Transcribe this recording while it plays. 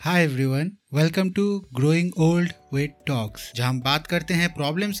Hi everyone, welcome to growing old with dogs, जहां हम बात करते हैं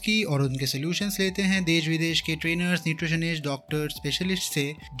प्रॉब्लम्स की और उनके सॉल्यूशंस लेते हैं देश विदेश के ट्रेनर्स, न्यूट्रिशनिस्ट, डॉक्टर्स, स्पेशलिस्ट से,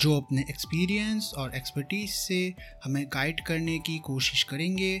 जो अपने एक्सपीरियंस और एक्सपर्टीज से हमें गाइड करने की कोशिश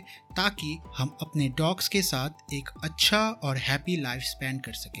करेंगे ताकि हम अपने डॉग्स के साथ एक अच्छा और हैप्पी लाइफ स्पेंड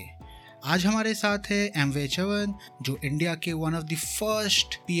कर सकें। आज हमारे साथ है एमवे चवन, जो इंडिया के one of the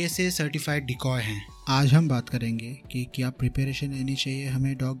first PSA certified decoy हैं। आज हम बात करेंगे कि क्या प्रिपरेशन लेनी चाहिए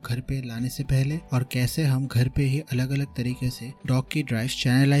हमें डॉग घर पे लाने से पहले, और कैसे हम घर पे ही अलग अलग तरीके से डॉग की ड्राइव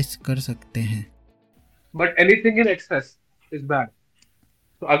चैनलाइज कर सकते हैं। But anything in excess is bad.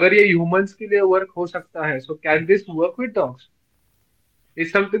 तो अगर ये ह्यूमंस के लिए वर्क हो सकता है, so can this work with dogs?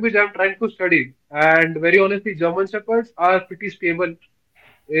 Is something which I am trying to study, and very honestly German shepherds are pretty stable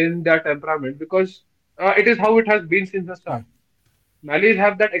in their temperament because it is how it has been since the start. Mallies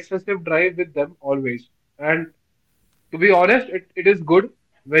have that excessive drive with them always, and to be honest, it is good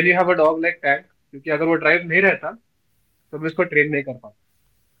when you have a dog like Tank, क्योंकि अगर वो drive नहीं रहता तो मैं इसको train नहीं कर पाता,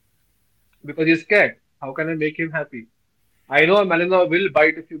 because he's scared. How can I make him happy? I know a Malinois will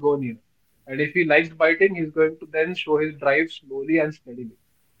bite if you go near. And if he likes biting, he's going to then show his drive slowly and steadily.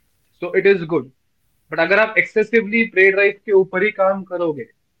 So it is good. But अगर आप excessively prey drive के ऊपर ही काम करोगे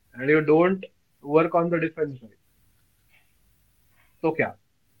and you don't work on the defense drive, तो क्या?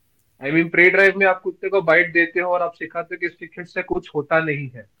 I mean, prey drive में आप कुत्ते को बाइट देते हो और आप सिखाते हो कि इसके खिट से कुछ होता नहीं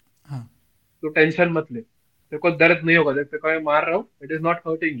है, हाँ। तो टेंशन मत ले, तेरे को दर्द नहीं होगा, तेरे को मैं मार रहा हूँ, it is not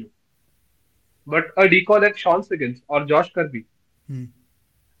hurting you. But a decoy like Sean Siggins or Josh Kirby,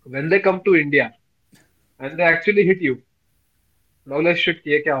 when they come to India and they actually hit you, now let's shit,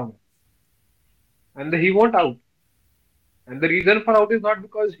 ये क्या होगा? And he won't out. And the reason for out is not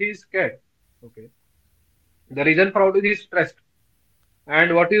because he is scared. Okay. The reason for out is he's stressed.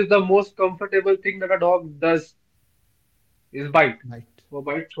 And what is the most comfortable thing that a dog does is bite. Right. वो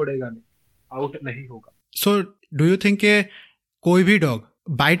bite छोड़ेगा नहीं, out नहीं होगा. So do you think के कोई भी dog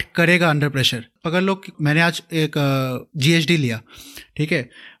bite करेगा under pressure? अगर लोग, मैंने आज एक GHD लिया, ठीक है,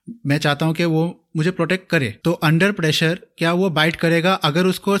 मैं चाहता हूं कि वो मुझे प्रोटेक्ट करे, तो अंडर प्रेशर क्या वो बाइट करेगा अगर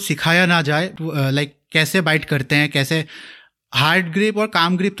उसको सिखाया ना जाए? लाइक कैसे बाइट करते हैं, कैसे हार्ड ग्रिप और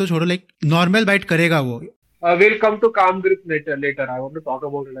काम ग्रिप तो छोड़ो, लाइक नॉर्मल बाइट करेगा वो? We'll come to calm grip later. I want to talk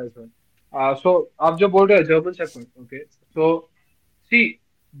about it as well. So आप जो बोल रहे हो German Shepherd, okay? So see,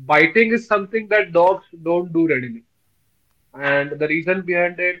 biting is something that dogs don't do readily. And the reason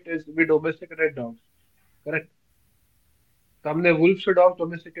behind it is we domesticated dogs, correct? तो हमने wolf से dogs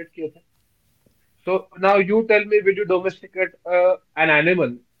domesticate किए थे. So now you tell me, will you domesticate an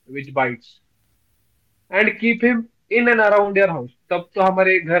animal which bites and keep him in and around your house? तब तो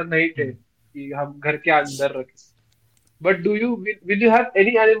हमारे घर नहीं थे कि हम घर के अंदर रखें. But will you have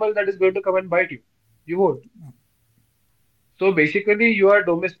any animal that is going to come and bite you? You won't. So basically, you are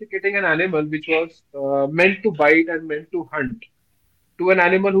domesticating an animal which was meant to bite and meant to hunt, to an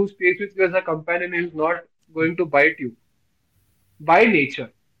animal who stays with you as a companion and is not going to bite you by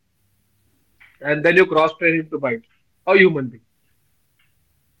nature. And then you cross train him to bite a human being.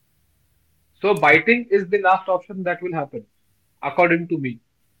 So biting is the last option that will happen, according to me.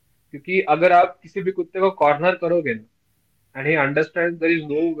 क्योंकि अगर आप किसी भी कुत्ते को corner करोगे ना, and he understands there is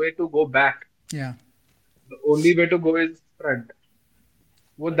no way to go back, या the only way to go is front,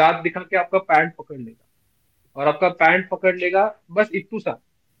 वो दांत दिखा के आपका पैंट पकड़ लेगा, और आपका पैंट पकड़ लेगा बस इतू सा,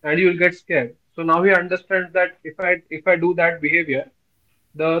 and you will get scared. So now he understands that if I do that behavior,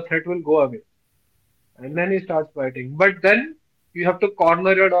 the threat will go away, and then he starts biting. But then you have to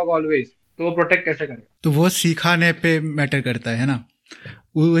corner your dog always. तो वो protect कैसे करेगा? तो वो सिखाने पे matter करता है ना,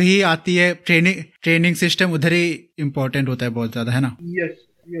 वही आती है ट्रेनिंग सिस्टम, उधर ही इम्पोर्टेंट होता है बहुत ज्यादा, है ना? Yes,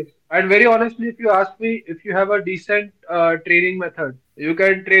 yes. And very honestly, if you ask me, if you have a decent training method, you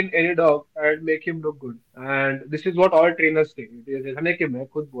can train any dog and make him look good. And this is what all trainers say. जैसा नहीं कि मैं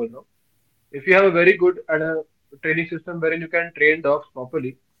खुद बोल रहा हूँ. If you have a very good and a training system wherein you can train dogs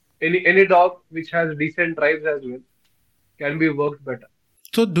properly, any dog which has decent drives as well can be worked better.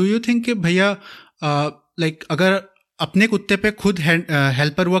 तो do you think कि भैया, like अगर अपने कुत्ते पे खुद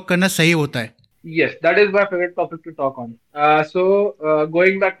helper work करना सही होता है? Yes, that is my favorite topic to talk on.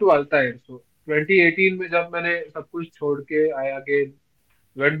 Going back to Altair. So 2018 में जब मैंने सब कुछ छोड़ के I again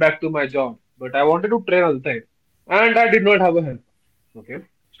went back to my job, but I wanted to train Altair, and I did not have a helper. Okay,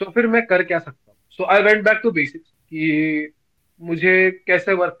 so फिर मैं कर क्या सकता हूँ? So I went back to basics कि मुझे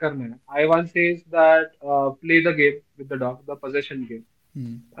कैसे वर्क करना है. I once says that play the game with the dog, the possession game,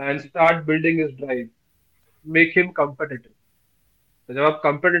 and start building his drive, make him competitive. तो जब आप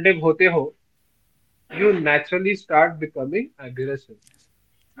competitive होते हो, you naturally start becoming aggressive.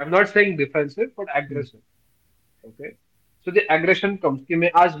 I'm not saying defensive, but aggressive. Okay. So the aggression comes कि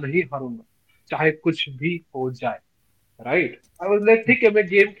मैं आज नहीं हारूंगा चाहे कुछ भी हो जाए, राइट। आई वाज लाइक ठीक है मैं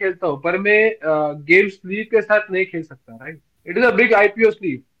गेम खेलता हूँ पर मैं गेम स्लीव के साथ नहीं खेल सकता, right. It is a big IPO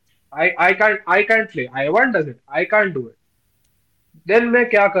sleeve, I can't play, I want does it, I can't do it, then मैं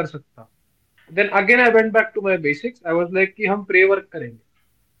क्या कर सकता। Then again I went back to my basics, I was like कि हम प्रे वर्क करेंगे।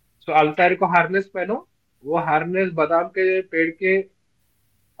 सो अल्तायर को harness पहनो, वो हार्नेस बादाम के पेड़ के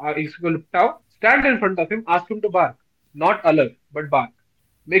इसको लिपटाओ, stand in front of him, ask him to bark, not alert, but bark.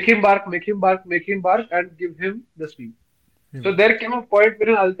 Make him bark, make him bark, make him bark, and give him the sleep. So there came a point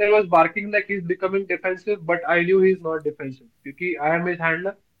where Altair was barking like he's becoming defensive, but I knew he's not defensive. Because I am his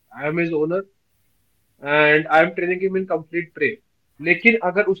handler, I am his owner, and I am training him in complete prey. लेकिन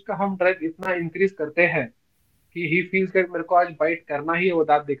अगर उसका हम drive इतना increase करते हैं कि he feels कि मेरे को आज बाइट करना ही है, वो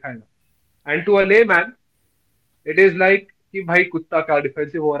दांत दिखाएगा। एंड टू अ ले मैन इट इज लाइक कि भाई कुत्ता का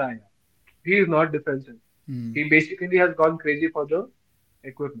डिफेंसिव हो रहा है, he is not defensive. He basically has gone crazy for the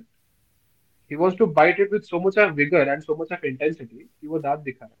equipment. He wants to bite it with so much of vigor and so much of intensity कि वो दांत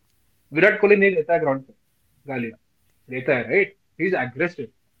दिखा रहा है। विराट कोहली नहीं लेता है ग्राउंड पे गालियां, लेता है, right. He is aggressive,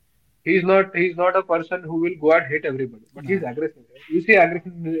 he is not a person who will go and hit everybody, but he is aggressive, right? You see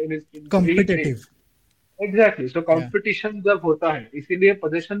aggression in every trait. competitive. Exactly. So Yeah. competition जब होता है, इसीलिए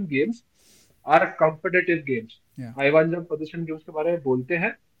possession games are competitive games. Yeah. Ivan जब possession games के बारे में बोलते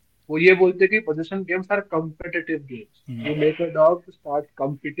हैं, वो ये बोलते हैं कि possession games are competitive games. You make a dog start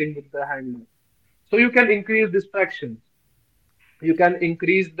competing with the handler. So you can increase distractions. You can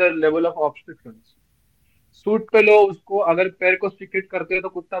increase the level of obstacles. Suit पे लो उसको, अगर पैर को स्टिक हिट करते हैं तो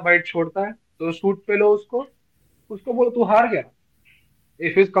कुत्ता बाइट छोड़ता है, तो सूट पे लो उसको, उसको बोलो तू हार गया।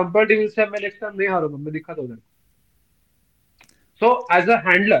 इफ इज कंपेरेटिव से मैं नेक्स्ट टाइम नहीं हारूंगा, मैं दिखा दूं। So as a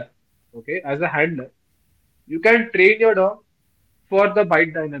handler, okay, as a handler you can train your dog for the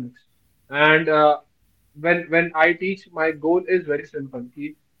bite dynamics. And when I teach, my goal is very simple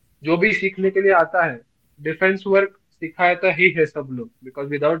कि जो भी सीखने के लिए आता है, डिफेंस वर्क सिखाता ही है सब लोग,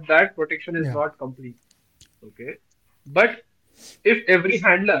 because without that protection is Yeah. not complete. Okay, but if every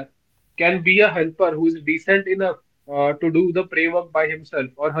handler can be a helper who is decent enough to do the prey work by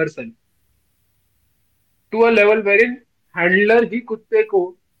himself or herself to a level wherein handler ही कुत्ते को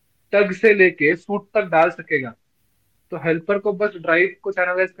टग से लेके suit तक डाल सकेगा, तो helper को बस ड्राइव को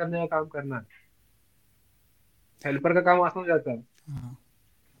चैनलाइज करने का काम करना है। हेल्पर का काम आसान हो जाता है। हाँ.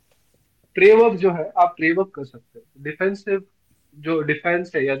 प्रे वर्क जो है आप प्रे वर्क कर सकते हो। डिफेंसिव जो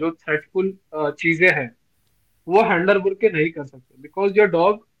डिफेंस है या जो थ्रेटफुल चीजें हैं वो हैंडलर वर्क के नहीं कर सकते, because your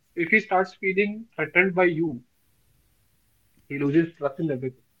dog if he starts feeling threatened by you, he loses trust in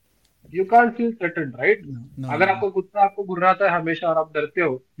everything. You can't feel threatened, right. No, अगर no. आपको कुत्ता आपको घुर्राता है हमेशा और आप डरते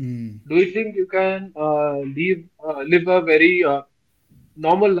हो, do you think you can live a very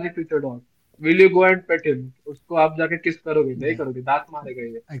normal life with your dog? Will you go and pet him? उसको आप जाके किस करोगे? नहीं नहीं. करोगे, दांत मारेगा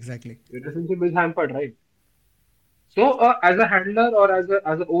ये। Exactly. Relationship is hampered, right? So as a handler or as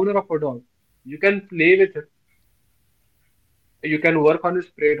a owner of a dog, you can play with it. You can work on his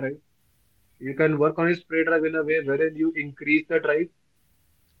spray drive. You can work on his spray drive in a way wherein you increase the drive,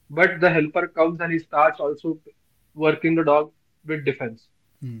 but the helper comes and he starts also working the dog with defense.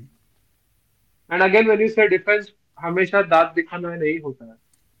 Hmm. And again, when you say defense, हमेशा दांत दिखाना नहीं होता है।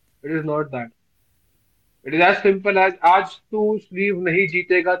 It is not that. It is as simple as आज तू sleeve नहीं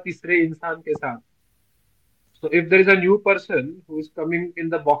जीतेगा तीसरे इंसान के साथ। So if there is a new person who is coming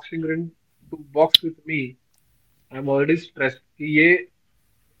in the boxing ring to box with me, I'm already stressed कि ये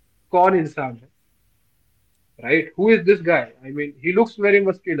कौन इंसान है, right? Who is this guy? I mean, he looks very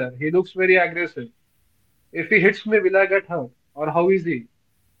muscular. He looks very aggressive. If he hits me, will I get hurt? Or how is he?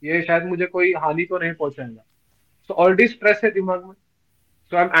 ये शायद मुझे कोई हानि तो नहीं पहुंचाएगा। So already stress है दिमाग में।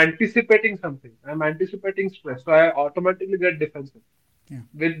 So I'm anticipating something. I'm anticipating stress. So I automatically get defensive Yeah.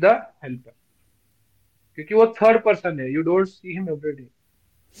 with the helper. क्योंकि वो third person है. You don't see him every day.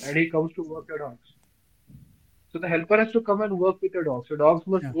 And he comes to work your dogs. So the helper has to come and work with your dogs. So dogs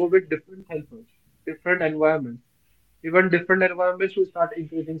must Yeah. go with different helpers, different environments. Even different environments to start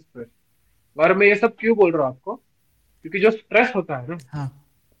increasing stress. और मैं ये सब क्यों बोल रहा हूँ आपको? क्योंकि जो स्ट्रेस होता है ना, हाँ.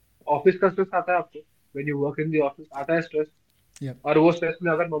 ऑफिस का स्ट्रेस आता है आपको, when you work in the office आता है स्ट्रेस, Yep. और वो स्ट्रेस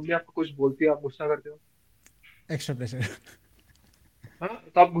में अगर मम्मी आपको कुछ बोलती है आप गुस्सा करते हो, Extra pressure. हाँ,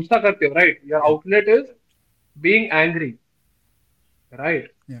 तो आप गुस्सा करते हो, right. Your outlet is being angry,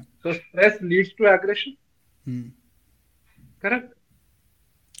 right. Yeah. So stress leads to aggression, Hmm. Correct.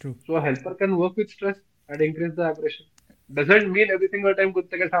 True. So helper can work with stress and increase the aggression. Doesn't mean every single time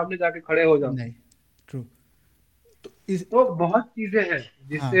कुत्ते के सामने जाके खड़े हो जाओ। नहीं. True. तो इस तो बहुत चीजें हैं हाँ.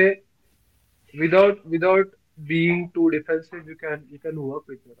 जिससे without being too defensive you can work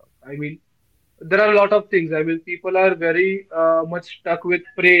with your dog. I mean, there are a lot of things. I mean, people are very much stuck with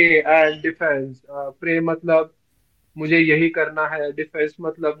prey and defense. Prey मतलब मुझे यही करना है, डिफेंस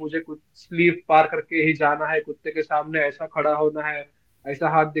मतलब मुझे कुछ sleeve पार करके ही जाना है, कुत्ते के सामने ऐसा खड़ा होना है, ऐसा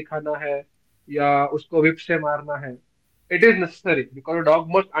हाथ दिखाना है, या उसको विप से मारना है. It is necessary because dog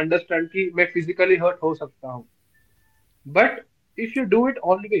must understand कि मैं फिजिकली हर्ट हो सकता हूँ. But if you do it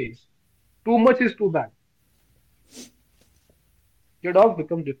always, too much is too bad. Your dog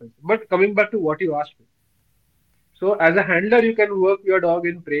becomes defensive. But coming back to what you asked me, so as a handler, you can work your dog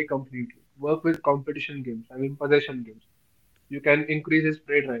in prey completely. Work with competition games. I mean possession games. You can increase his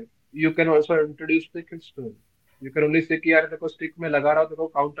prey drive. You can also introduce stick to him. You can only say कि यार देखो stick में लगा रहा हो,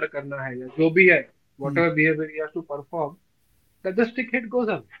 देखो counter करना है या जो भी है, whatever behavior he has to perform, that the stick hit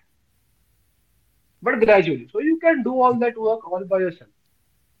goes up. But gradually. So you can do all that work all by yourself.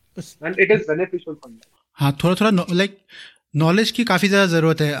 And it is beneficial for you. हाँ, थोड़ा थोड़ा like knowledge की काफ़ी ज़्यादा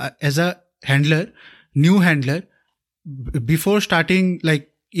ज़रूरत है as a handler, new handler. Before starting like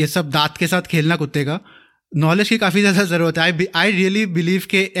ये सब दांत के साथ खेलना कुत्ते का, नॉलेज की काफ़ी ज़्यादा ज़रूरत है. आई रियली बिलीव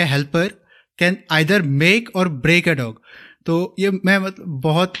के a helper can either make or break a dog. तो ये मैं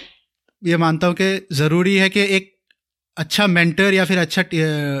बहुत ये मानता हूँ कि ज़रूरी है कि एक अच्छा मेंटर या फिर अच्छा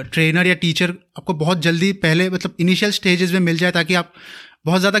ट्रेनर या टीचर आपको बहुत जल्दी पहले मतलब इनिशियल स्टेजेस में मिल जाए, ताकि आप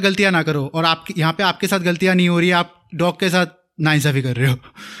बहुत ज़्यादा गलतियां ना करो. और आप यहाँ पे आपके साथ गलतियां नहीं हो रही है, आप डॉग के साथ नाइंसाफी कर रहे हो.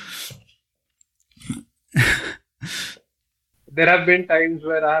 There have been times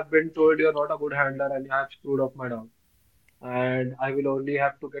where I have been told you're not a good handler and you have screwed up my dog. And I will only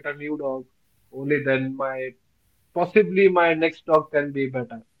have to get a new dog. Only then possibly my next dog can be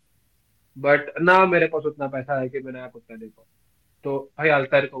better. But ना मेरे पास उतना पैसा है कि मैं नया कुत्ता ले पाऊँ. तो भाई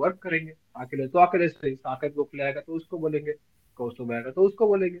अल्तायर को वर्क करेंगे. अकेले तो अकेले से, साकेत को खिलाएगा तो उसको बोलेंगे, कौस्तुभ आएगा तो उसको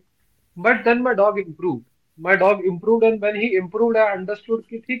बोलेंगे. But then my dog improved. My dog improved, and when he improved, I understood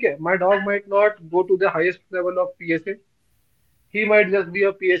कि ठीक है, my dog might not go to the highest level of PSA. He might just be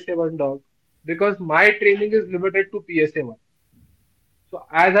a PSA 1 dog because my training is limited to PSA 1. So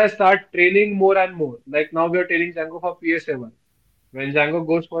as I start training more and more, like now we are training Django for PSA 1. When Django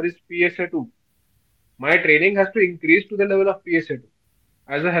goes for his PSA 2, my training has to increase to the level of PSA 2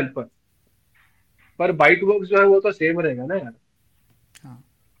 as a helper. पर bite work जो है वो तो same रहेगा ना यार. हाँ,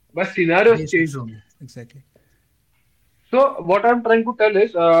 बस सिनेरियोस चेंज होंगे. Exactly. So what I'm trying to tell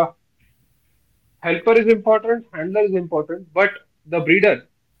is, helper is important, handler is important, but the breeder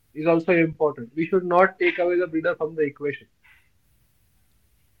is also important. We should not take away the breeder from the equation.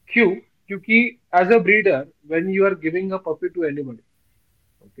 क्यों? क्योंकि as a breeder, when you are giving a puppy to anybody,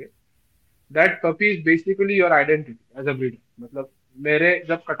 okay, that puppy is basically your identity as a breeder. मतलब मेरे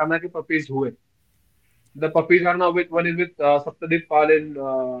जब कटाना के puppies हुए, the puppies are now with, one is with Saptadeep Pal in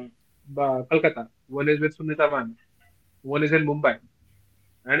Kolkata, one is with Sunita Man, one is in Mumbai,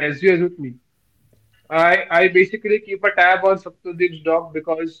 and SU is with me. I basically keep a tab on Saptadeep's dog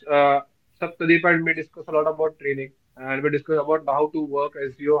because Saptadeep and me discuss a lot about training, and we discuss about how to work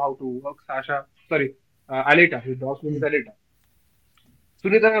SEO, how to work Sasha. Sorry, Alita. His dog's name is Alita.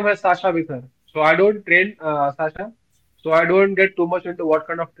 Sunita ma'am has Sasha with her, so I don't train Sasha, so I don't get too much into what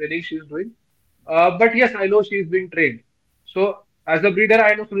kind of training she's doing. But yes, I know she's being trained. So as a breeder,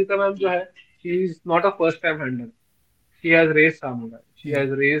 I know Sunita ma'am जो है, she's not a first time handler. She has raised samurai. She has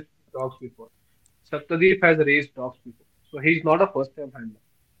raised dogs before. Saptadeep has raised dogs before. So he's not a first time handler.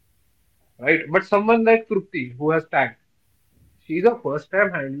 Right? But someone like Trupti, who has tagged, she's a first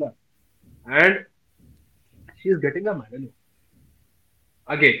time handler. And she's getting a Malinois.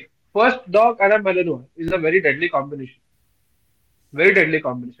 Again, first dog and a Malinois is a very deadly combination. Very deadly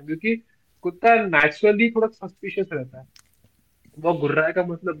combination. क्योंकि कुत्ता naturally थोड़ा suspicious रहता है. वो गुर्राएगा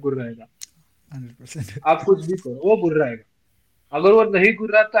मतलब गुर्राएगा. 100%. आप कुछ भी करो, वो गुर्राएगा. अगर वो नहीं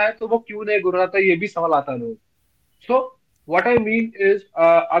गुर्राता है तो वो क्यों नहीं गुर्राता, ये भी सवाल आता है लोगों. So what I mean is,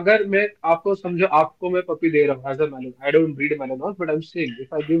 अगर मैं आपको समझो, आपको मैं पपी दे रहा हूँ as a melon, I don't breed मैलेनोस, but I am saying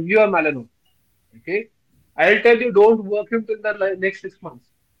if I give you a मैलेनोस, okay, I will tell you don't work him till the next 6 months.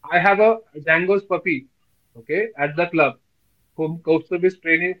 I have a Django's puppy, okay, at the club, whom Kaustubh is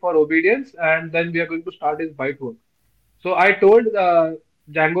training for obedience, and then we are going to start his bite work. So I told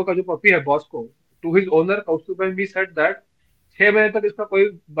Django का जो puppy है boss को, to his owner Kaustubh, and we said that 6 महीने तक इसका कोई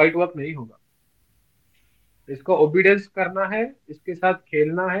bite work नहीं होगा. इसको ओबीडियंस करना है, इसके साथ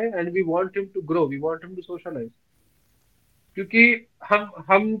खेलना है, and we want him to grow, we want him to socialise. क्योंकि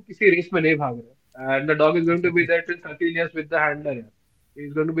हम किसी रेस में नहीं भाग रहे, and the dog is going to be there till 13 years with the handler, he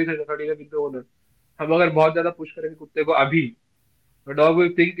is going to be there 13 years with the owner. हम अगर बहुत ज्यादा पुश करेंगे कुत्ते को अभी, द डॉग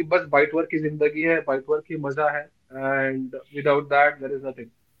विल थिंक कि बस बाइट वर्क की जिंदगी है, बाइट वर्क की मजा है, and without that there is nothing.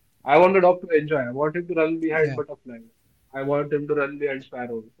 I want the dog to enjoy, I want him to run behind butterfly. I want him to run behind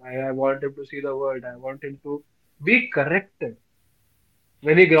sparrows. I want him to see the world. I want him to be corrected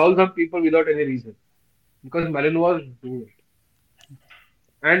when he growls on people without any reason. Because Malinois do it.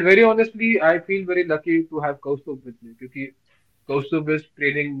 And very honestly, I feel very lucky to have Kaustubh with me. Because Kaustubh is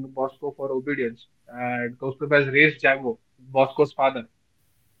training Bosco for obedience. And Kaustubh has raised Django, Bosco's father.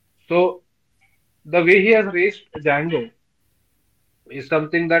 So the way he has raised Django is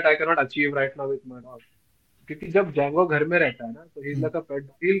something that I cannot achieve right now with my dog. क्योंकि जब Django घर में रहता है ना, so he's Hmm. like a pet.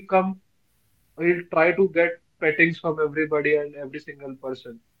 He'll come, he'll try to get pettings from everybody and every single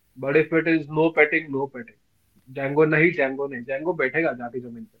person. But if it is no petting, no petting. Django नहीं. Django बैठेगा जाके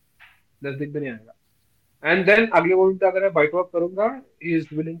जमीन पे. 10 दिन भी नहीं आएगा. And then अगले मोमेंट पे अगर मैं बाइट वॉक करूंगा, he is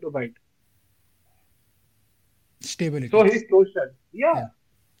willing to bite. Stability. So he's social. Yeah.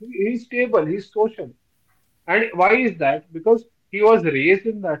 Yeah, he's stable. He's social. And why is that? Because he was raised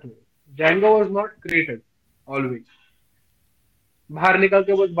in that way. Django was not created always. बाहर निकल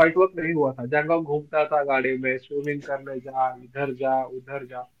के बस bite work नहीं हुआ था. Django घूमता था गाड़ी में, स्विमिंग करने जा, इधर जा, उधर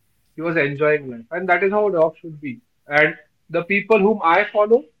जा. He was enjoying life, and that is how a dog should be. And the people whom I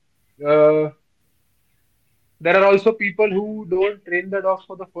follow, uh, there are also people who don't train the dogs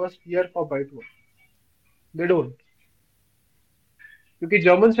for the first year for bite work. They don't. Because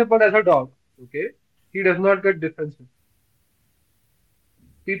German Shepherd as a dog, okay, he does not get defensive.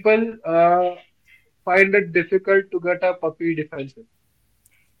 People find it difficult to get a puppy defensive.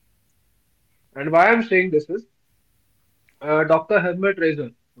 And why I'm saying this is Dr. Helmut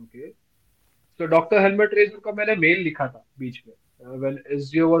Razor. Okay. So Dr. Helmut Razor का मैंने mail लिखा था बीच में. When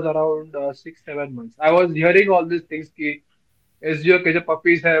SGO was around 6-7 months. I was hearing all these things कि SGO के जो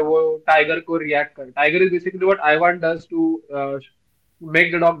puppies है वो tiger को react कर. Tiger is basically what Ivan does to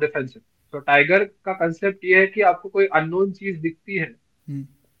make the dog defensive. So tiger का concept ये है कि आपको कोई unknown चीज दिखती है Hmm.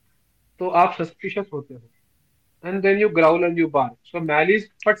 तो आप suspicious होते हो. And then you growl and you bark. So Mallies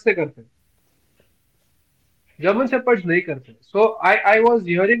फट से करते हैं. जर्मन शेपर्ड्स नहीं करते. सो I was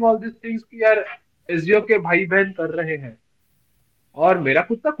hearing all this things कि यार एसजीओ के भाई बहन कर रहे हैं और मेरा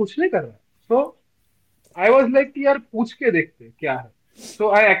कुत्ता कुछ नहीं कर रहा है. सो आई वाज लाइक कि यार पूछ के देखते हैं क्या है. सो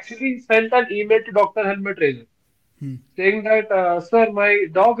I actually sent N email to doctor helmet razor Hmm. saying that sir, my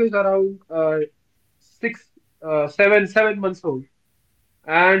dog is around 7 months old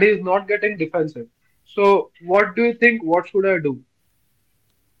and he's not getting defensive. So what do you think? What should I do?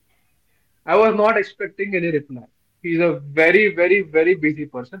 I was not expecting any reply. He's a very, very, very busy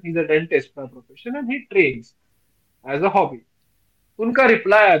person. He's a dentist by profession and he trains as a hobby. उनका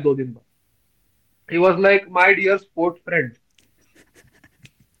reply आया 2 दिन बाद. He was like, my dear sport friend,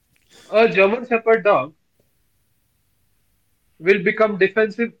 a German Shepherd dog will become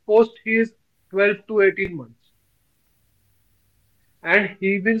defensive post his 12 to 18 months. And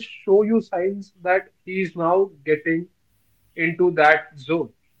he will show you signs that he is now getting into that zone.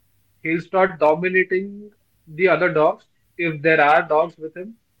 He'll start dominating the other dogs if there are dogs with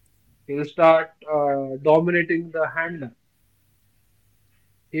him. He'll start dominating the handler.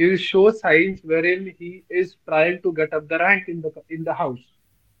 He will show signs wherein he is trying to get up the rank in the house.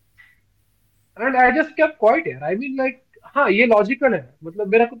 And I just kept quiet here. I mean, like, हाँ ये logical है. मतलब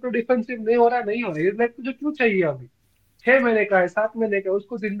मेरा को तो defensive नहीं हो रहा, नहीं हो रहा है. लाइक तुझे क्यों चाहिए अभी? 6 महीने का है, 7 महीने का है,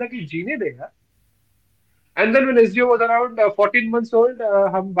 उसको जिंदगी जीने देगा. And then when एसजीओ was around 14 months old,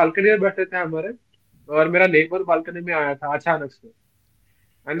 हम बालकनी में बैठे थे हमारे और मेरा नेबर बालकनी में आया था अचानक से.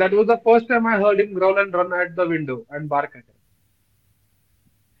 And that was the first time I heard him growl and run at the window and bark at him.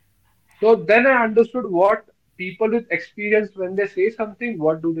 So then I understood what people with experience, when they say something,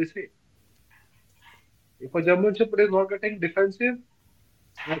 what do they say? If a German Shepherd is not getting defensive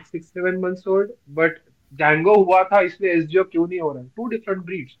at 6-7 months old, but Django हुआ था इसलिए SGO क्यों नहीं हो रहा है? Two different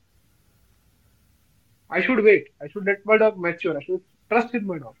breeds. I should wait. I should let my dog mature. I should trust in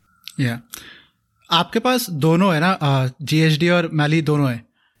my dog. Yeah. आपके पास दोनों है ना, जीएचडी और मैली दोनों है.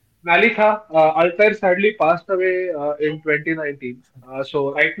 Mali tha. Altair sadly passed away in 2019.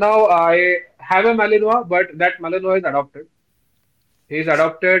 So right now I have a Malinois, but that Malinois is adopted. He's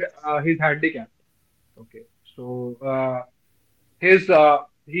adopted. He's handicapped. Okay. So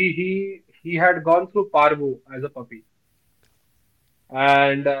he had gone through parvo as a puppy,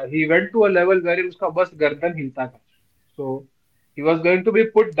 and he went to a level where uska bas gardan hilta tha. So he was going to be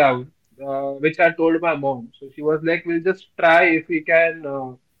put down, which I told my mom. So she was like, "We'll just try if we can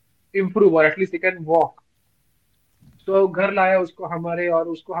improve, or at least he can walk." So घर लाया उसको हमारे और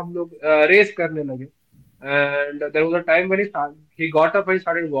उसको हम लोग race करने लगे. And there was a time when he got up and he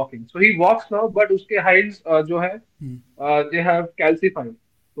started walking. So he walks now, but उसके hinds जो है Hmm. they have calcified.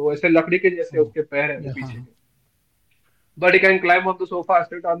 तो ऐसे लकड़ी के जैसे Oh. उसके पैर है Yeah, पीछे हाँ. के. but he can climb on the sofa,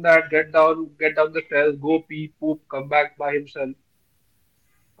 sit on that, get down the stairs, go pee, poop, come back by himself,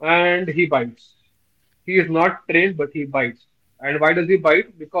 and he bites. He is not trained, but he bites. And why does he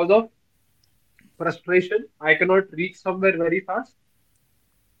bite? Because of frustration. I cannot reach somewhere very fast.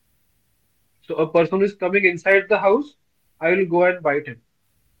 So a person is coming inside the house, I will go and bite him.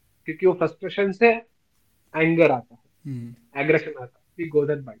 क्योंकि वो frustration से anger आता Hmm. है, aggression आता है. He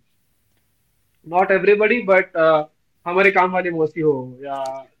goes and bites. Not everybody, but हमारे काम वाले मौसी हो या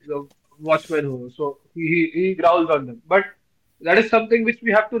वॉचमैन हो, so he growls on them. But that is something which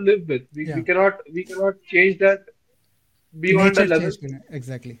we have to live with. We Yeah. cannot change that beyond a Nature level. change करना है.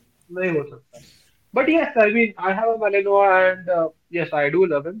 Exactly. नहीं हो सकता. But yes, I mean, I have a Malinois, and yes, I do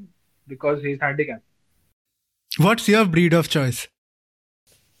love him because he's handicapped. What's your breed of choice?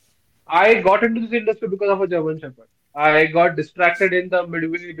 I got into this industry because of a German Shepherd. I got distracted in the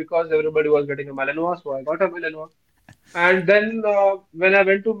midway because everybody was getting a Malinois, so I got a Malinois. And then when I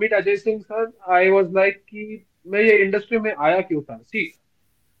went to meet Ajay Singh sir, I was like कि मैं ये industry में आया क्यों था? See,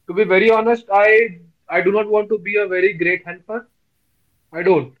 to be very honest, I do not want to be a very great helper. I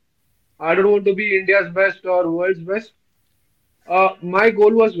don't. I don't want to be India's best or world's best. My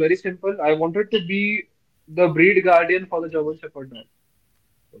goal was very simple. I wanted to be the breed guardian for the German Shepherd dog.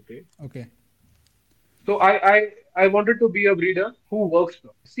 Okay. Okay. So I wanted to be a breeder who works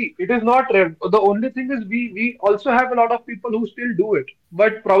now. See, it is not the only thing is we also have a lot of people who still do it,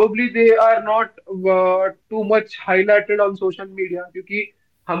 but probably they are not too much highlighted on social media क्योंकि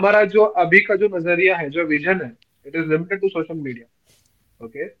हमारा जो अभी का जो नजरिया है, जो vision है, it is limited to social media.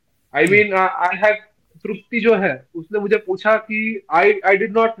 Okay. I Yeah. mean, I have तृप्ति जो है, उसने मुझे पूछा कि I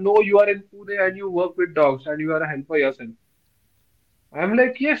did not know you are in Pune and you work with dogs and you are a helper yourself. I'm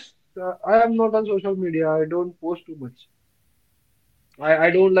like, yes, I am not on social media. I don't post too much. I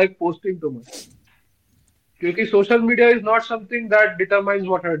don't like posting too much. Because social media is not something that determines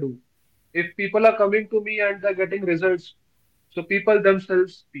what I do. If people are coming to me and they're getting results, so people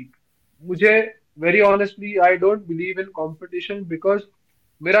themselves speak. मुझे very honestly, I don't believe in competition because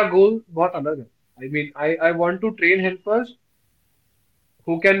मेरा goal बहुत अलग है. I mean, I want to train helpers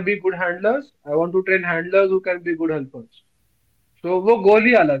who can be good handlers. I want to train handlers who can be good helpers. So वो गोल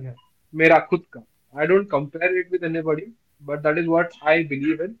ही अलग है मेरा खुद का. I don't compare it with anybody, but that is what I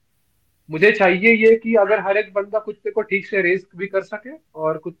believe in. मुझे चाहिए ये कि अगर हर एक बंदा कुत्ते को ठीक से रेस भी कर सके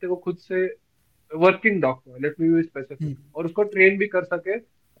और कुत्ते को खुद से वर्किंग डॉग को, लेट मी बी स्पेसिफिक, और उसको ट्रेन भी कर सके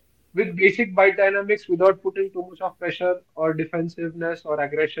with basic bite dynamics without putting too much of pressure or defensiveness or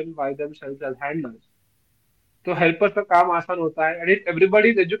aggression by themselves as handlers. तो हेल्पर्स का काम आसान होता है, and if everybody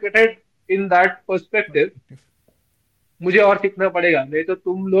is educated in that perspective, मुझे और सीखना पड़ेगा. नहीं तो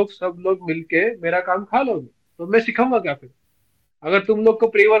तुम लोग सब लोग मिलके मेरा काम खा लोगे, तो मैं सिखाऊंगा क्या फिर? अगर तुम लोग को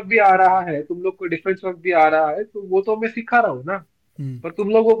प्री वर्क भी आ रहा है, तुम लोग को डिफेंस वर्क भी आ रहा है, तो वो तो मैं सिखा रहा हूँ ना. पर तुम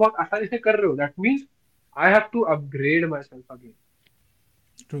लोग वो बहुत आसानी से कर रहे हो. That means I have to upgrade myself again.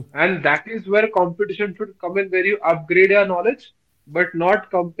 True. And that is where competition should come in, where you upgrade your knowledge, but not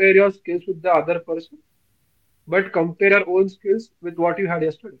compare your skills with the other person, but compare your own skills with what you had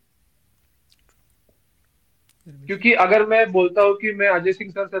yesterday. क्योंकि अगर मैं बोलता हूँ कि मैं Ajay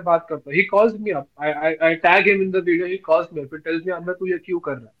Singh sir से बात करता हूँ, he calls me up, I tag him in the video, he calls me up, he tells me अम्मा तू ये क्यों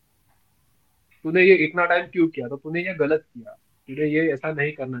कर रहा है, तूने ये इतना टाइम क्यों किया, तो तूने ये गलत किया, तूने ये ऐसा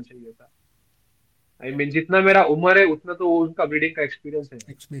नहीं करना चाहिए था. आई मीन जितना मेरा उम्र है उतना तो उनका ब्रीडिंग का एक्सपीरियंस है.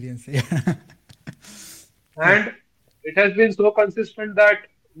 Experience. Yeah. And it has been so consistent that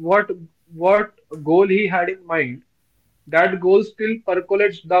what goal he had in mind, that goal still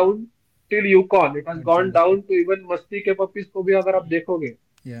percolates down till Yukon. It has gone down to even मस्ती के puppies को भी अगर आप देखोगे,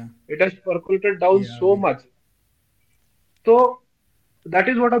 Yeah. it has percolated down Yeah, so yeah. much. So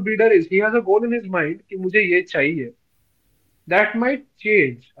that is what a breeder is. He has a goal in his mind कि मुझे ये चाहिए. That might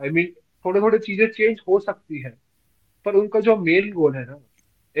change. I mean, थोड़े थोड़े चीजें चेंज हो सकती है, पर उनका जो मेन गोल है ना,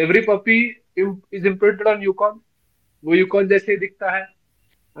 every puppy is imprinted on Yukon. वो यूकॉन जैसे ही दिखता है,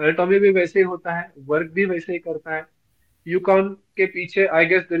 एनाटॉमी भी वैसे ही होता है, वर्क भी वैसे ही करता है. यूकॉन के पीछे I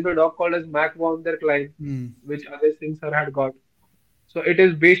guess there is a dog called as Mack von der Kline, which Ajay Singh sir had got. So it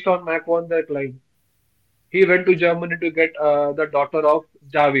is based on Mack von der Kline. He went to Germany to get the daughter of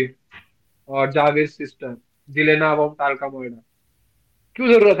Javer और Javer sister जिलेना warm टालका मोइडा. क्यों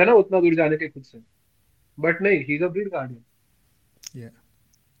जरूरत है ना उतना दूर जाने की खुद से? बट नहीं, he is a breed guardian. Yeah.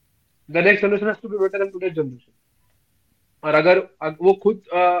 The next generation has to be better than today's generation. और अगर वो खुद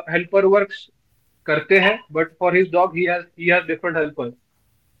हेल्पर वर्क्स करते हैं, but for his dog he has different helpers,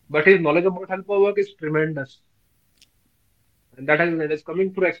 but his knowledge about helper work is tremendous, and that is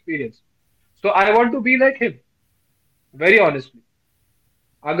coming through experience. So I want to be like him, very honestly.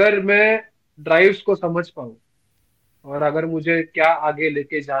 अगर मैं drives को समझ पाऊँ, और अगर मुझे क्या आगे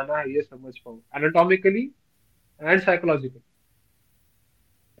लेके जाना है ये समझ पाऊँ anatomically and psychologically.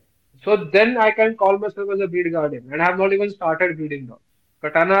 So then I can call myself as a breed guardian, and I have not even started breeding dogs.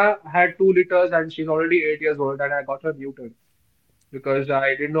 Katana had 2 liters, and she's already 8 years old, and I got her neutered because I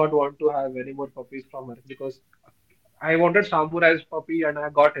did not want to have any more puppies from her because I wanted Samurai's puppy, and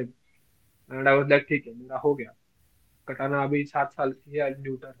I got him, and I was like, ठीक है मेरा हो गया. Katana अभी 7 साल की है, I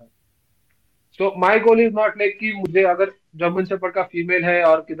neuter her. So my goal is not like कि मुझे अगर जर्मन शेफर्ड का फीमेल है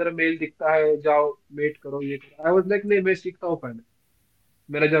और किधर मेल दिखता है जाओ मेट करो ये करो. आई वाज लाइक नहीं मैं सीखता हूँ पहले.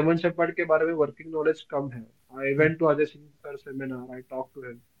 मेरा जर्मन शेफर्ड के बारे में वर्किंग नॉलेज कम है. I went to Ajay Singh sir seminar. I talk to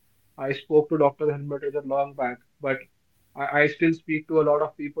him. I spoke to doctor helmet a long back, but I still speak to a lot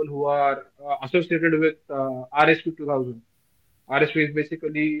of people who are associated with RSP 2000. RSP is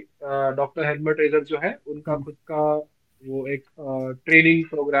basically doctor helmet razor जो है उनका खुद का वो एक training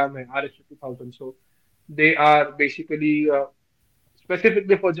programme है RSP 2000. So they are basically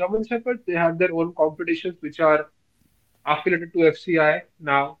specifically for German Shepherds. They have their own competitions which are affiliated to FCI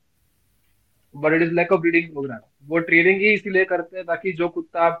now, but it is like a breeding program. वो training ही इसीलिए करते हैं ताकि जो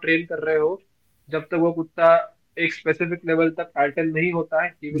कुत्ता आप ट्रेन कर रहे हो जब तक वो कुत्ता एक स्पेसिफिक लेवल तक टाइटल नहीं होता है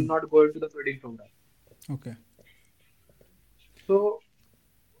he will not go into the breeding programme. Okay. तो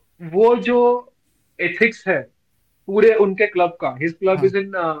वो जो एथिक्स है पूरे उनके क्लब का. His club is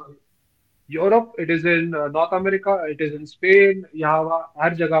in Europe, it is in north America, it is in Spain. यहाँ वहाँ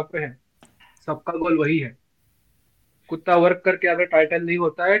हर जगह पे है. सबका गोल वही है. कुत्ता वर्क करके अगर टाइटल नहीं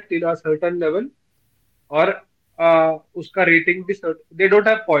होता है टिल अ सर्टेन लेवल और उसका रेटिंग भी they don't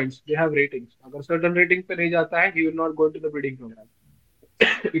have points, they have ratings. अगर सर्टेन रेटिंग पे नहीं जाता है he will not go to the breeding programme.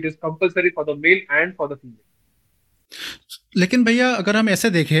 It is compulsory for the male and for the female. लेकिन भैया अगर हम ऐसे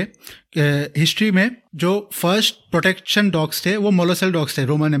देखें हिस्ट्री में जो फर्स्ट प्रोटेक्शन डॉग्स थे वो मोलोसेल डॉग्स थे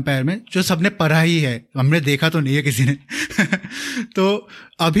रोमन एम्पायर में, जो सबने पढ़ा ही है, हमने देखा तो नहीं है किसी ने. तो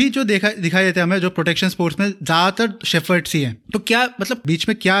अभी जो दिखाई देता है हमें जो प्रोटेक्शन स्पोर्ट्स में ज़्यादातर शेफर्ड्स ही हैं. तो क्या मतलब बीच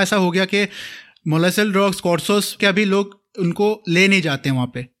में क्या ऐसा हो गया कि मोलोसेल डॉग्स कॉर्सोस क्या भी लोग उनको ले नहीं जाते हैं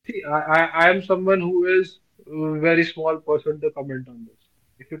वहाँ पे? I am someone who is very small person to comment on this.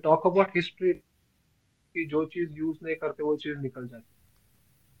 If you talk about history, कि जो चीज यूज नहीं करते वो चीज निकल जाती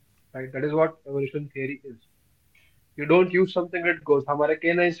है. Right, that is what evolution theory is. You don't use something it goes. हमारे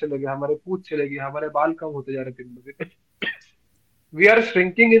कैनाइंस चले गए, हमारे पूंछ चले गए, हमारे बाल कम होते जा रहे दिन. We are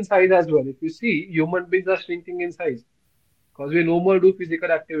shrinking in size as well. If you see, human beings are shrinking in size because we no more do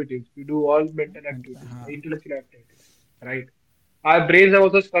physical activities. We do all mental activities, intellectual activities, right? Our brains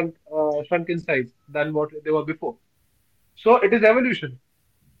have also shrunk in size than what they were before. So it is evolution.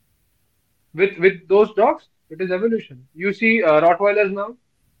 With those dogs, it is evolution. You see Rottweilers now.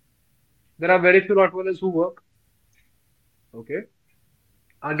 There are very few Rottweilers who work. Okay.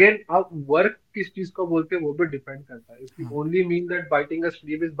 Again, अब work किस चीज को बोलते हैं वो भी depend करता है. If you only mean that biting a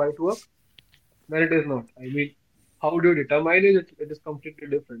sleeve is bite work, then it is not. I mean, how do you determine it? It is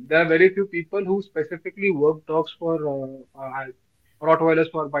completely different. There are very few people who specifically work dogs for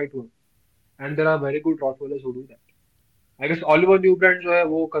Rottweilers for bite work, and there are very good Rottweilers who do that. I guess Oliver Newbrand जो है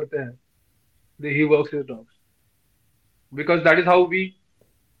वो करते हैं. He works with dogs because that is how we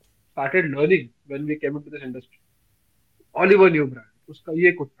started learning when we came into this industry. Oliver Newbrand, उसका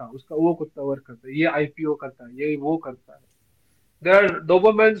ये कुत्ता, उसका वो कुत्ता वर्क करता है, ये IPO करता है, ये वो करता है. There are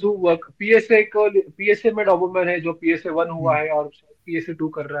Dobermans who work. PSA में Doberman है जो PSA 1 हुआ है और PSA 2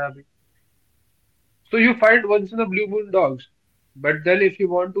 कर रहा है अभी. So you find once in a blue moon dogs, but then if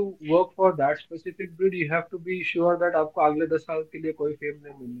you want to work for that specific breed, you have to be sure that आपको अगले 10 साल के लिए कोई फेम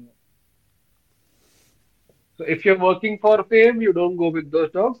नहीं मिलने वाला. So if you're working for fame, you don't go with those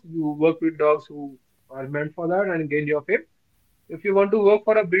dogs. You work with dogs who are meant for that and gain your fame. If you want to work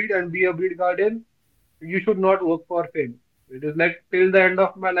for a breed and be a breed guardian, you should not work for fame. It is like till the end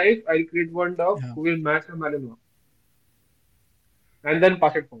of my life, I'll create one dog who will match a Malinois and then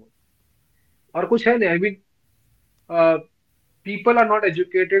pass it forward. और कुछ है नहीं. I mean, people are not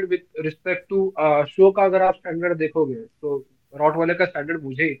educated with respect to show का अगर आप standard देखोगे तो Rottweiler का स्टैंडर्ड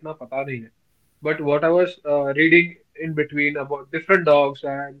मुझे इतना पता नहीं है. But what I was reading in between about different dogs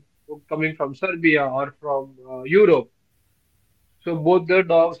and coming from Serbia or from Europe, so both the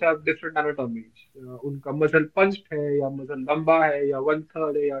dogs have different anatomies. उनका मसल punched है या मसल लंबा है या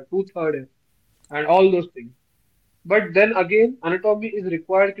 1/3 है या 2/3 है and all those things. But then again, anatomy is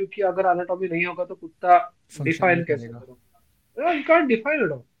required क्योंकि अगर anatomy नहीं होगा तो कुत्ता define कैसे करेगा? You can't define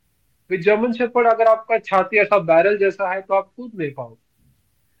it all. With German Shepherd अगर आपका छाती ऐसा बैरल जैसा है तो आप कूद नहीं पाओगे.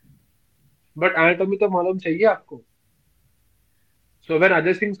 But anatomy तो मालूम चाहिए आपको. So when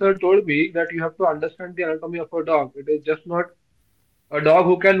Ajay Singh sir told me that you have to understand the anatomy of a dog, it is just not a dog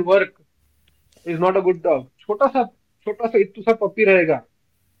who can work is not a good dog. छोटा सा छोटा सा इतना सा puppy रहेगा,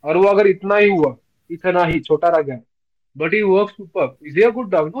 और वो अगर इतना ही हुआ, इतना ही छोटा रह गया, but he works super, is a good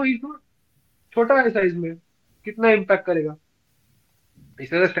dog? No, is not. छोटा है साइज में, कितना इम्पैक्ट करेगा?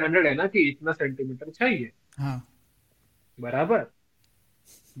 इसका स्टैंडर्ड है ना कि इतना सेंटीमीटर चाहिए, हाँ। बराबर।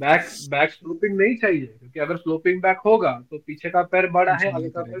 बैक बैक स्लोपिंग नहीं चाहिए, क्योंकि अगर स्लोपिंग बैक होगा तो पीछे का पैर बड़ा है, झेल आगे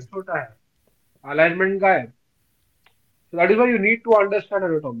नहीं का पैर पाएगा। छोटा है, अलाइनमेंट गायब। So that is why you need to understand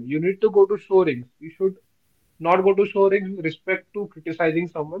anatomy. You need to go to showrings. You should not go to showrings with respect to criticizing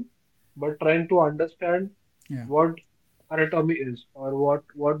someone, but trying to understand या what anatomy is, or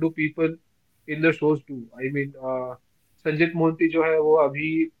what do people in the shows do. I mean, Sanjeet Mohanty जो है वो अभी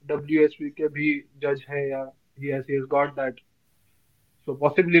WSP के भी जज है, या he has got that. So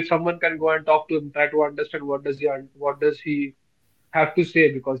possibly if someone can go and talk to him, try to understand what does he have to say,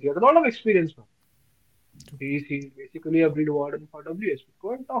 because he has a lot of experience now. He's basically a breed warden for WSP.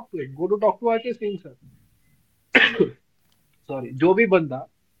 Go and talk to him. Go to talk to RK Singh sir. Sorry, जो भी बंदा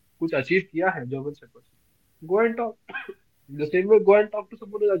कुछ achieve किया है German shepherd से, go and talk. The same way, go and talk to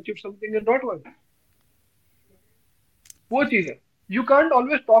someone who achieved something in Rottweiler. वो चीज है. You can't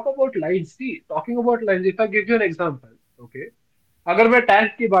always talk about lines. See, talking about lines. If I give you an example, okay. अगर मैं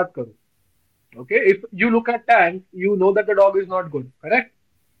tank की बात करूं, okay. If you look at Tank, you know that the dog is not good, correct?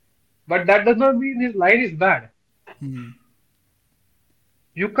 But that does not mean his line is bad.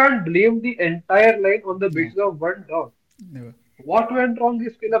 You can't blame the entire line on the no, basis of one dog. Never. What went wrong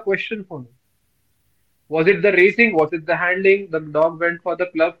is still a question for me. Was it the racing? Was it the handling? The dog went for the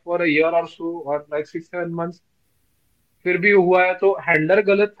club for a year or so, or like 6-7 months. फिर भी हुआ है तो handler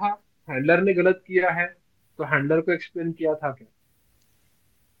गलत था, handler ने गलत किया है, तो हैंडलर को एक्सप्लेन किया था क्या?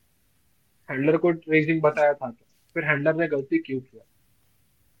 हैंडलर को रेसिंग बताया था क्या? फिर हैंडलर ने गलती क्यों किया?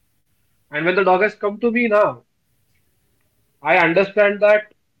 And when the dog has come to me now, I understand that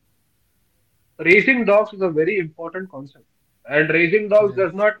racing dogs is a very important concept. And racing dogs does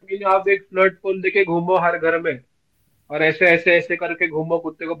yes. Not mean आप एक फ्लर्ट पुल देके घूमो हर घर में, और ऐसे ऐसे ऐसे करके घूमो,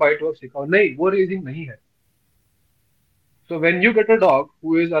 कुत्ते को बाइट वर्क सिखाओ. नहीं, वो रेसिंग नहीं है. So when you get a dog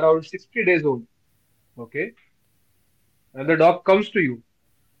who is around 60 days old, okay, and the dog comes to you,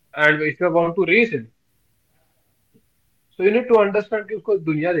 and if you want to raise him, so you need to understand कि उसको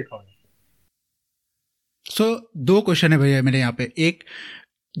दुनिया दिखाओ. सो दो question है भैया मेरे यहाँ पे। एक,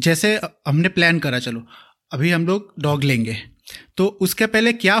 जैसे हमने प्लान करा, चलो अभी हम लोग डॉग लेंगे, तो उसके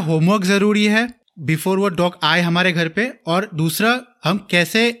पहले क्या होमवर्क ज़रूरी है बिफोर वो डॉग आए हमारे घर पे? और दूसरा, हम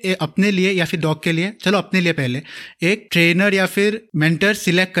कैसे अपने लिए या फिर डॉग के लिए, चलो अपने लिए पहले, एक ट्रेनर या फिर मेंटर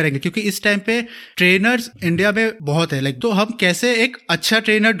सिलेक्ट करेंगे? क्योंकि इस टाइम पे ट्रेनर्स इंडिया में बहुत है, लाइक, तो हम कैसे एक अच्छा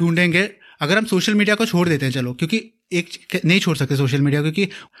ट्रेनर ढूंढेंगे अगर हम सोशल मीडिया को छोड़ देते हैं? चलो, क्योंकि एक नहीं छोड़ सकते सोशल मीडिया, क्योंकि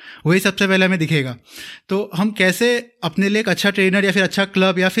वही सबसे पहले हमें दिखेगा। तो हम कैसे अपने लिए एक अच्छा ट्रेनर या फिर अच्छा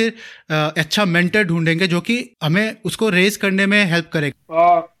क्लब या फिर अच्छा मेंटर ढूंढेंगे जो कि हमें उसको रेस करने में हेल्प करे?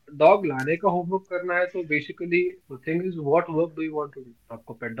 डॉग लाने का होमवर्क करना है तो basically the thing is what work do you want to do.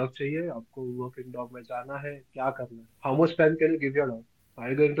 आपको पेट डॉग चाहिए, आपको वर्किंग डॉग में जाना है, क्या करना है? How much time can you give your dog? Are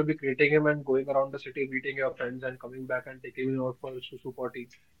you going to be creating him and going around the city meeting your friends and coming back and taking him out for सुसु potty?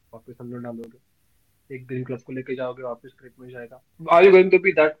 वापस हम लोग डालोगे, एक दिन club को लेके जाओगे, वापस ट्रिप में जाएगा. Are you going to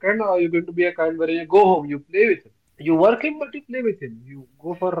be that kind, are you going to be a kind where you go home, you play with him, you work him but you play with him, you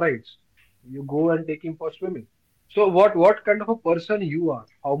go for rides, you go and take him for swimming. So what kind of a person you are,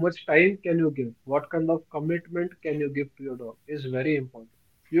 how much time can you give, what kind of commitment can you give to your dog is very important.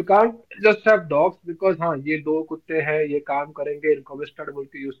 You can't just have dogs because हाँ ये दो कुत्ते हैं, ये काम करेंगे, इनको मैं स्टड बोल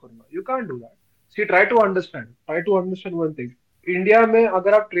के यूज करूंगा. You can't do that. See, try to understand one thing. India में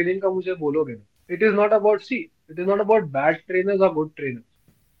अगर आप ट्रेनिंग का मुझे बोलोगे, it is not about, see, it is not about bad trainers or good trainers.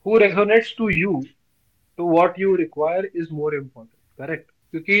 Who resonates to you, to what you require is more important. Correct?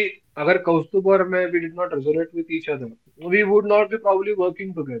 क्योंकि अगर कौस्तुभ और मैं we did not resonate with each other, we would not be probably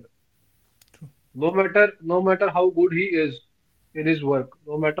working together. No matter how good he is in his work,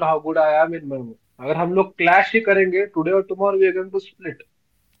 no matter how good I am in my work, अगर हम लोग clash ही करेंगे, today और tomorrow we are going to split.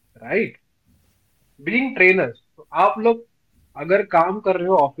 Right? Being trainers, तो आप लोग अगर काम कर रहे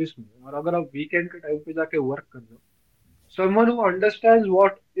हो ऑफिस में, और अगर आप वीकेंड के टाइम पे जाके वर्क कर रहे हो, someone who understands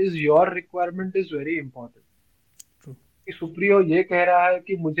what is your requirement is very important. कि सुप्रियो ये कह रहा है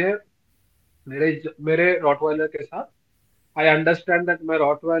कि मुझे मेरे रॉटवाइलर के साथ, I understand that my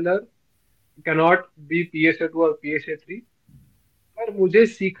rottweiler cannot be PSA2 और PSA3, पर मुझे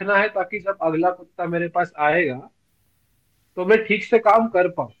सीखना है ताकि जब अगला कुत्ता मेरे पास आएगा तो मैं ठीक से काम कर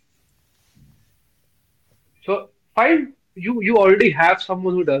पाऊं. So fine, you already have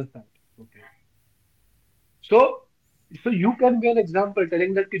someone who does that. Okay. So you can be an example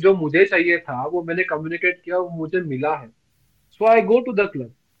telling that कि जो मुझे चाहिए था वो मैंने कम्युनिकेट किया, वो मुझे मिला है. So I go to the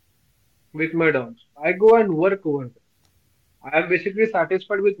club with my dogs. I go and work over there. I am basically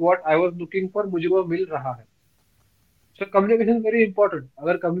satisfied with what I was looking for, मुझे वो मिल रहा है। So communication very important.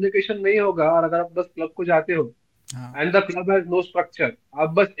 अगर कम्युनिकेशन नहीं होगा और अगर आप बस क्लब को जाते हो हाँ, and the club has no structure, आप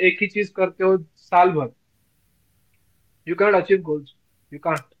बस एक ही चीज करते हो साल भर, you cannot achieve goals, you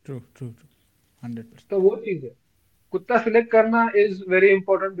can't. True true true, 100%। तो वो चीज है, कुत्ता सिलेक्ट करना इज वेरी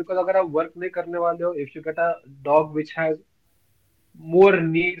इंपॉर्टेंट, बिकॉज अगर आप वर्क नहीं करने वाले हो, if you get a dog which has more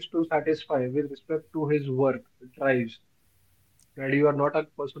needs to satisfy with respect to his work drives, that you are not a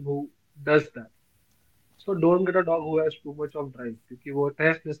person who does that, so don't get a dog who has too much of drive, क्योंकि वो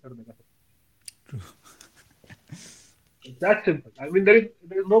तहस नहस कर देगा। That's simple. I mean, there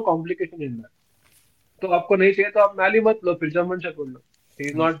is no complication in that. तो आपको नहीं चाहिए तो आप मैली मत लो, फिर जर्मन शेफर्ड लो। He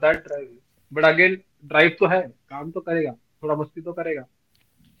is not that drive, but again drive तो है, काम तो करेगा, थोड़ा मस्ती तो करेगा,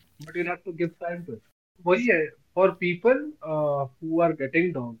 but you have to give time to it. वही है for people who are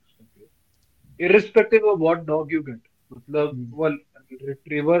getting dogs, irrespective of what dog you get, मतलब वो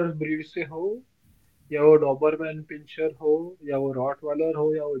रिट्रीवर ब्रीड से हो, या वो डॉबरमैन पिंचर हो, या वो रॉटवालर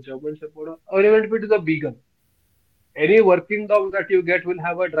हो, या वो जर्मन शेफर्ड हो, और even if it is a beagle, any working dog that you get will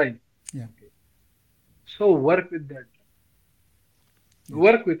have a drive. Yeah. So work with that, Yes.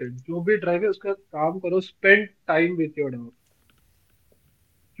 Work with it, जो भी ड्राइव है उसका काम करो, spend time with your dog.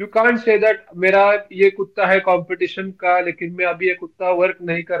 You can't say that मेरा ये कुत्ता है कंपटीशन का, लेकिन मैं अभी ये कुत्ता वर्क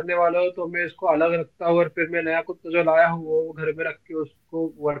नहीं करने वाला हूँ तो मैं इसको अलग रखता हूँ और फिर मैं नया कुत्ता जो लाया हूँ वो घर में रख के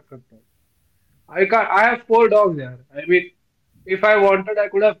उसको वर्क करता हूँ। आई हैव 4 dogs यार, I mean if I wanted I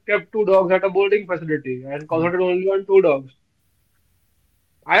could have kept 2 dogs at a boarding facility and concentrated only on 2 dogs.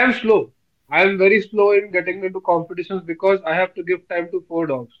 I am slow. I am very slow in getting into competitions because I have to give time to 4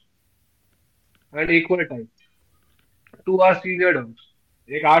 dogs and equal time. 2 are senior dogs.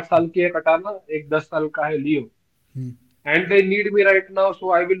 एक 8 साल की है कटाना, एक 10 साल का है Leo, and they need me right now,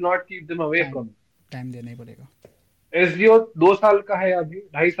 so I will not keep them away from. Time देना ही पड़ेगा। एसडीओ 2 साल का है, अभी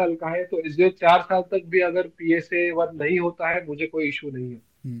 2.5 साल का है, तो एसडीओ 4 साल तक भी अगर PSA 1 नहीं होता है मुझे कोई इशू नहीं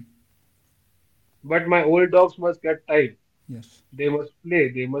है। But my old dogs must get time, Yes. they must play,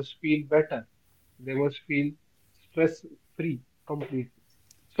 they must feel better, they must feel stress free completely.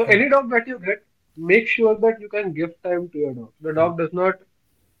 So any dog that you get, make sure that you can give time to your dog. The dog does not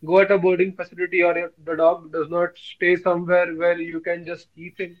go at a boarding facility, or the dog does not stay somewhere where you can just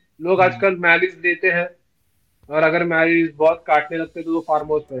keep him. लोग आजकल malice देते हैं, और अगर malice बहुत काटने लगते हैं तो वो फार्म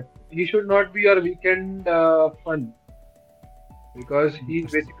हाउस पे, he should not be your weekend fun, because he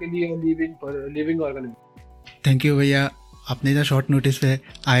is basically a living organism. Thank you भैया, आपने इतना शॉर्ट नोटिस पे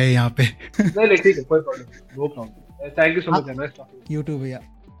आए यहाँ पे। नहीं ठीक है, कोई problem, no problem, thank you so much, nice talking. YouTube भैया।